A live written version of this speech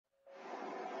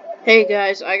Hey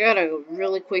guys, I got a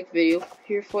really quick video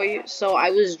here for you. So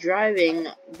I was driving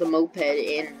the moped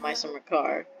in my summer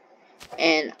car,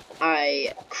 and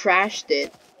I crashed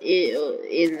it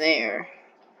in there.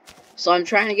 So I'm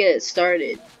trying to get it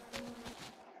started,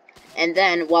 and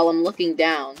then while I'm looking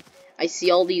down, I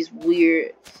see all these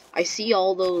I see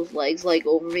all those legs like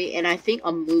over me, and I think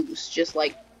a moose just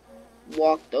like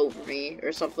walked over me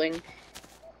or something.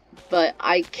 But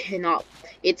I cannot.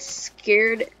 It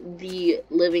scared the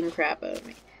living crap out of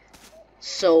me.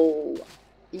 So,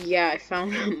 yeah, I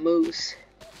found a moose.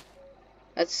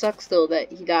 That sucks though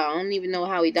that he died. I don't even know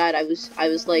how he died. I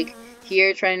was like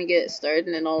here trying to get it started,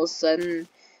 and then all of a sudden,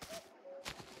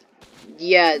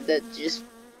 yeah, that just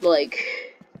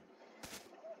like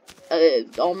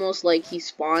almost like he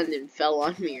spawned and fell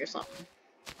on me or something.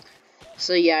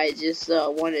 So yeah, I just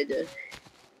wanted to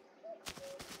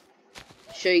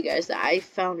show you guys that I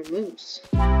found a moose.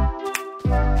 Yeah,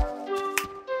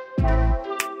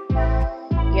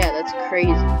 that's crazy.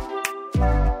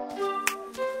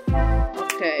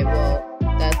 Okay, well.